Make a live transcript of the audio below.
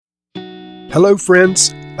Hello,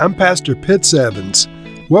 friends. I'm Pastor Pitts Evans.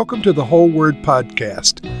 Welcome to the Whole Word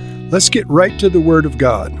Podcast. Let's get right to the Word of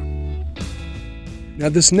God. Now,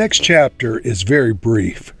 this next chapter is very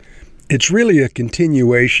brief. It's really a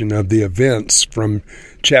continuation of the events from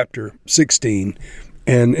chapter 16,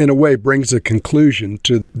 and in a way brings a conclusion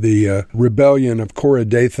to the rebellion of Korah,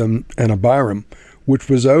 Dathan, and Abiram, which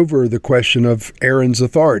was over the question of Aaron's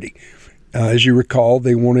authority. As you recall,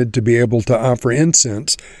 they wanted to be able to offer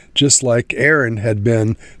incense, just like Aaron had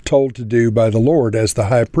been told to do by the Lord as the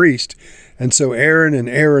high priest. And so Aaron and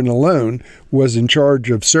Aaron alone was in charge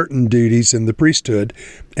of certain duties in the priesthood.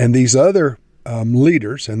 And these other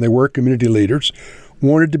leaders, and they were community leaders,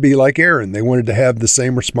 wanted to be like Aaron. They wanted to have the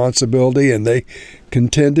same responsibility, and they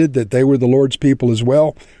contended that they were the Lord's people as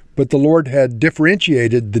well. But the Lord had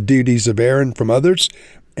differentiated the duties of Aaron from others,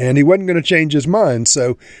 and he wasn't going to change his mind.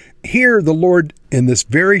 So here the Lord, in this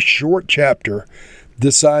very short chapter,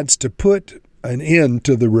 decides to put an end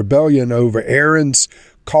to the rebellion over Aaron's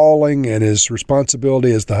calling and his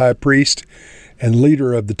responsibility as the high priest and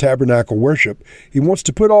leader of the tabernacle worship. He wants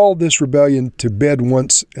to put all this rebellion to bed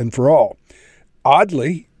once and for all.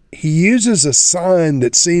 Oddly, he uses a sign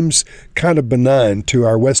that seems kind of benign to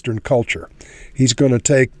our Western culture. He's going to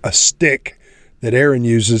take a stick that Aaron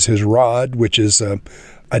uses, his rod, which is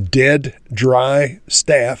a dead, dry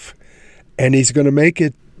staff, and he's going to make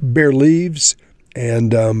it bear leaves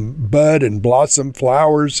and bud and blossom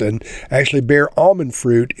flowers and actually bear almond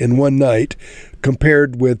fruit in one night,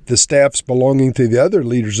 compared with the staffs belonging to the other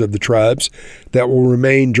leaders of the tribes that will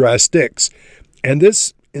remain dry sticks. And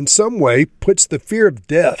this, in some way, puts the fear of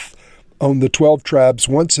death on the 12 tribes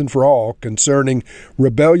once and for all concerning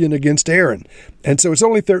rebellion against Aaron. And so it's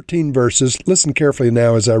only 13 verses. Listen carefully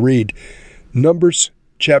now as I read Numbers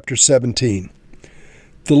chapter 17.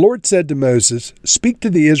 The Lord said to Moses, "Speak to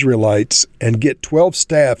the Israelites and get 12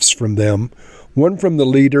 staffs from them, one from the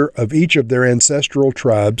leader of each of their ancestral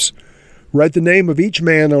tribes. Write the name of each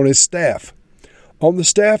man on his staff. On the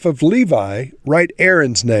staff of Levi, write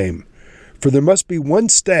Aaron's name, for there must be one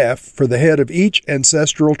staff for the head of each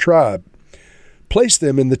ancestral tribe. Place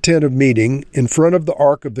them in the tent of meeting in front of the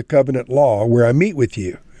ark of the covenant law where I meet with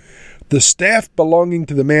you. The staff belonging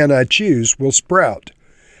to the man I choose will sprout,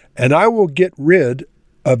 and I will get rid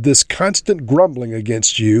of this constant grumbling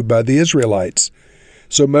against you by the Israelites."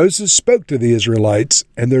 So Moses spoke to the Israelites,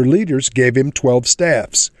 and their leaders gave him 12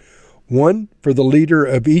 staffs, one for the leader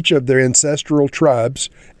of each of their ancestral tribes,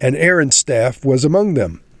 and Aaron's staff was among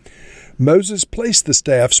them. Moses placed the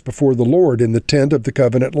staffs before the Lord in the tent of the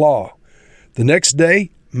covenant law. The next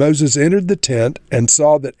day, Moses entered the tent and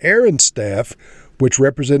saw that Aaron's staff, which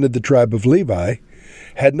represented the tribe of Levi,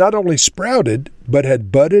 had not only sprouted, but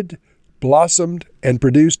had budded, blossomed, and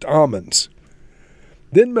produced almonds.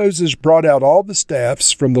 Then Moses brought out all the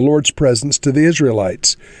staffs from the Lord's presence to the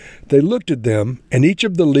Israelites. They looked at them, and each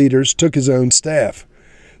of the leaders took his own staff.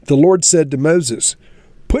 The Lord said to Moses,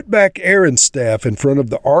 "Put back Aaron's staff in front of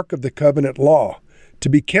the ark of the covenant law, to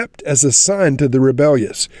be kept as a sign to the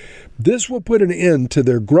rebellious. This will put an end to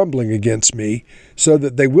their grumbling against me, so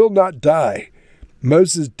that they will not die."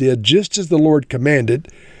 Moses did just as the Lord commanded.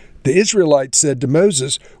 The Israelites said to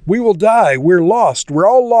Moses, "We will die. We're lost. We're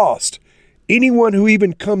all lost. Anyone who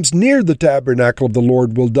even comes near the tabernacle of the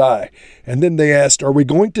Lord will die." And then they asked, "Are we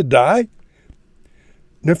going to die?"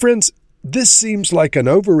 Now, friends, this seems like an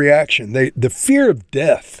overreaction. The fear of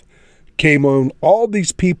death came on all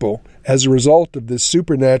these people as a result of this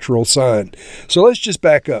supernatural sign. So let's just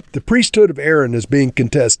back up. The priesthood of Aaron is being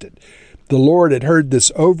contested. The Lord had heard this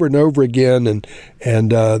over and over again,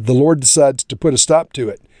 and the Lord decides to put a stop to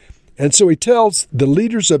it. And so he tells the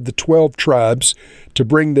leaders of the 12 tribes to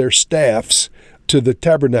bring their staffs to the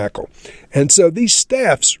tabernacle. And so these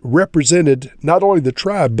staffs represented not only the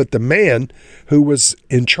tribe, but the man who was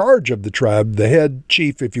in charge of the tribe, the head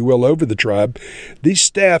chief, if you will, over the tribe. These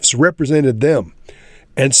staffs represented them.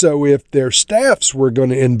 And so if their staffs were going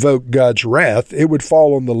to invoke God's wrath, it would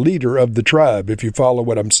fall on the leader of the tribe, if you follow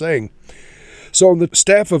what I'm saying. So on the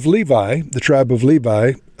staff of Levi, the tribe of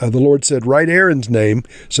Levi, the Lord said, "Write Aaron's name,"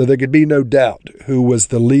 so there could be no doubt who was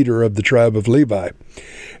the leader of the tribe of Levi.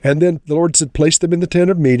 And then the Lord said, "Place them in the tent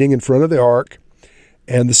of meeting in front of the ark,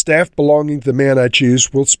 and the staff belonging to the man I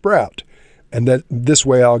choose will sprout. And that this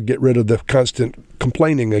way I'll get rid of the constant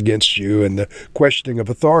complaining against you and the questioning of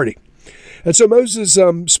authority." And so Moses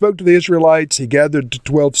spoke to the Israelites. He gathered the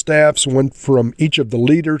 12 staffs, one from each of the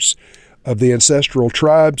leaders of the ancestral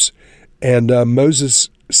tribes. And Moses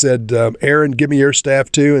said, "Aaron, give me your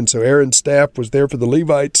staff too." And so Aaron's staff was there for the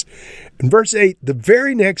Levites. In verse 8, the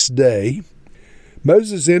very next day,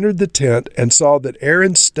 Moses entered the tent and saw that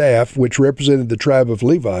Aaron's staff, which represented the tribe of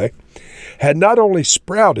Levi, had not only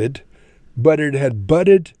sprouted, but it had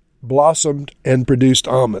budded, blossomed, and produced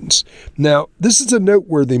almonds. Now, this is a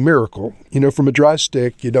noteworthy miracle. From a dry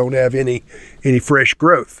stick, you don't have any fresh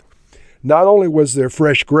growth. Not only was there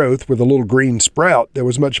fresh growth with a little green sprout, there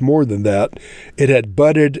was much more than that. It had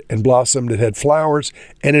budded and blossomed, it had flowers,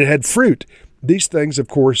 and it had fruit. These things, of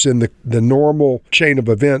course, in the normal chain of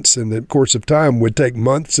events in the course of time would take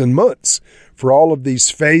months and months for all of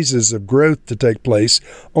these phases of growth to take place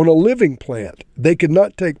on a living plant. They could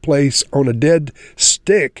not take place on a dead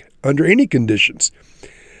stick under any conditions.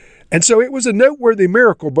 And so it was a noteworthy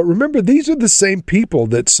miracle. But remember, these are the same people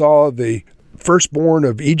that saw the firstborn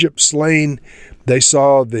of Egypt slain. They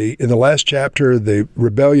saw in the last chapter, the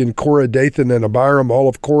rebellion, Korah, Dathan, and Abiram, all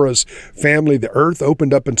of Korah's family. The earth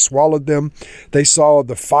opened up and swallowed them. They saw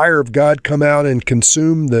the fire of God come out and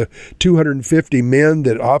consume the 250 men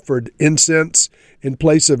that offered incense in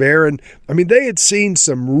place of Aaron. I mean, they had seen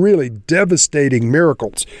some really devastating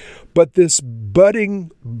miracles. But this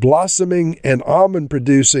budding, blossoming, and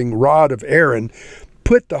almond-producing rod of Aaron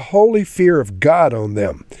put the holy fear of God on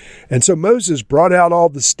them. And so Moses brought out all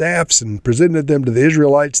the staffs and presented them to the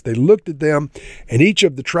Israelites. They looked at them, and each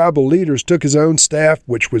of the tribal leaders took his own staff,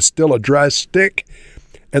 which was still a dry stick.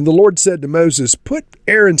 And the Lord said to Moses, "Put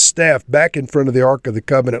Aaron's staff back in front of the Ark of the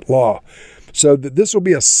Covenant law, so that this will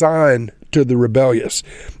be a sign to the rebellious."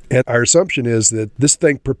 And our assumption is that this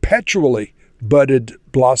thing perpetually budded,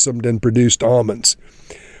 blossomed, and produced almonds.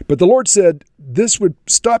 But the Lord said this would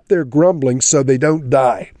stop their grumbling so they don't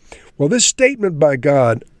die. Well, this statement by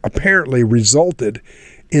God apparently resulted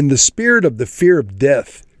in the spirit of the fear of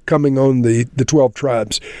death coming on the 12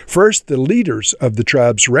 tribes. First, the leaders of the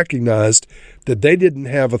tribes recognized that they didn't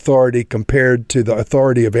have authority compared to the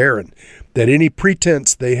authority of Aaron, that any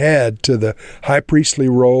pretense they had to the high priestly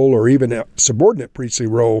role or even a subordinate priestly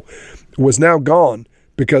role was now gone,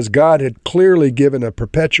 because God had clearly given a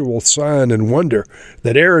perpetual sign and wonder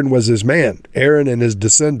that Aaron was his man, Aaron and his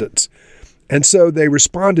descendants. And so they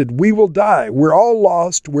responded, "We will die. We're all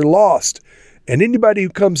lost. We're lost. And anybody who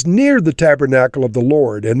comes near the tabernacle of the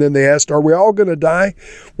Lord." And then they asked, "Are we all going to die?"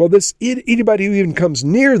 Well, anybody who even comes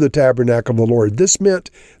near the tabernacle of the Lord, this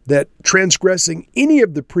meant that transgressing any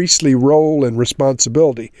of the priestly role and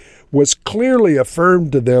responsibility was clearly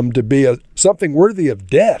affirmed to them to be something worthy of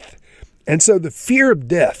death. And so the fear of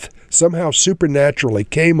death somehow supernaturally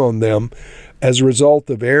came on them as a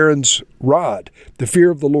result of Aaron's rod, the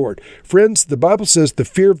fear of the Lord. Friends, the Bible says the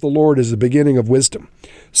fear of the Lord is the beginning of wisdom.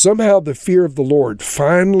 Somehow the fear of the Lord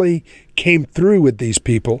finally came through with these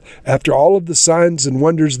people after all of the signs and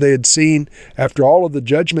wonders they had seen, after all of the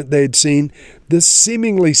judgment they had seen. This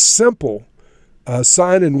seemingly simple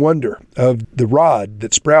sign and wonder of the rod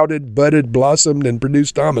that sprouted, budded, blossomed, and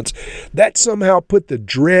produced almonds, that somehow put the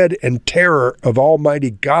dread and terror of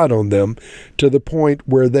Almighty God on them to the point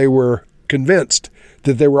where they were convinced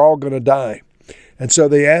that they were all going to die. And so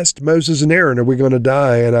they asked Moses and Aaron, "Are we going to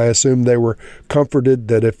die?" And I assume they were comforted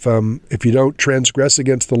that if you don't transgress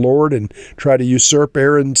against the Lord and try to usurp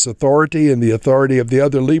Aaron's authority and the authority of the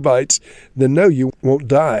other Levites, then no, you won't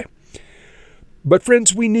die. But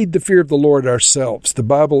friends, we need the fear of the Lord ourselves. The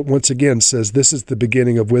Bible once again says this is the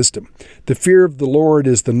beginning of wisdom. The fear of the Lord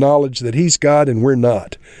is the knowledge that He's God and we're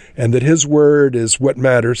not, and that His word is what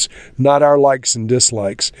matters, not our likes and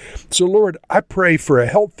dislikes. So Lord, I pray for a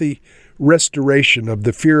healthy restoration of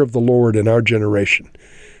the fear of the Lord in our generation.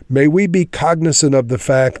 May we be cognizant of the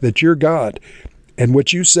fact that you're God, and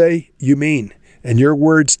what you say, you mean, and your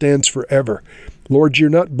word stands forever. Lord, you're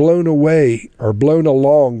not blown away or blown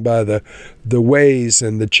along by the ways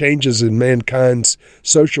and the changes in mankind's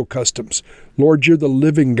social customs. Lord, you're the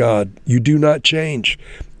living God. You do not change.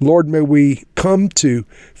 Lord, may we come to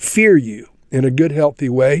fear you in a good, healthy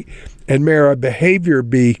way, and may our behavior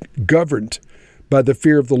be governed by the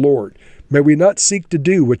fear of the Lord. May we not seek to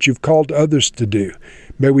do what you've called others to do.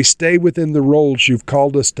 May we stay within the roles you've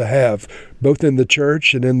called us to have, both in the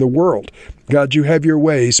church and in the world. God, you have your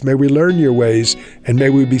ways. May we learn your ways, and may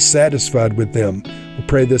we be satisfied with them. We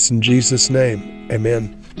pray this in Jesus' name.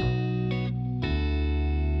 Amen.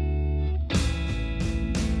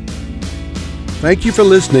 Thank you for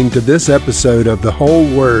listening to this episode of The Whole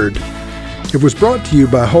Word. It was brought to you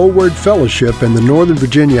by Whole Word Fellowship and the Northern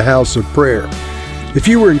Virginia House of Prayer. If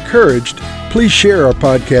you were encouraged, please share our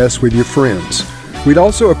podcast with your friends. We'd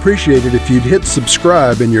also appreciate it if you'd hit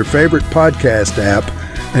subscribe in your favorite podcast app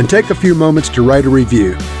and take a few moments to write a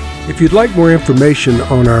review. If you'd like more information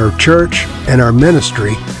on our church and our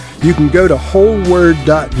ministry, you can go to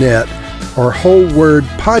wholeword.net or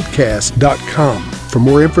wholewordpodcast.com for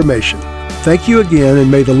more information. Thank you again, and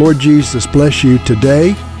may the Lord Jesus bless you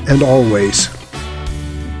today and always.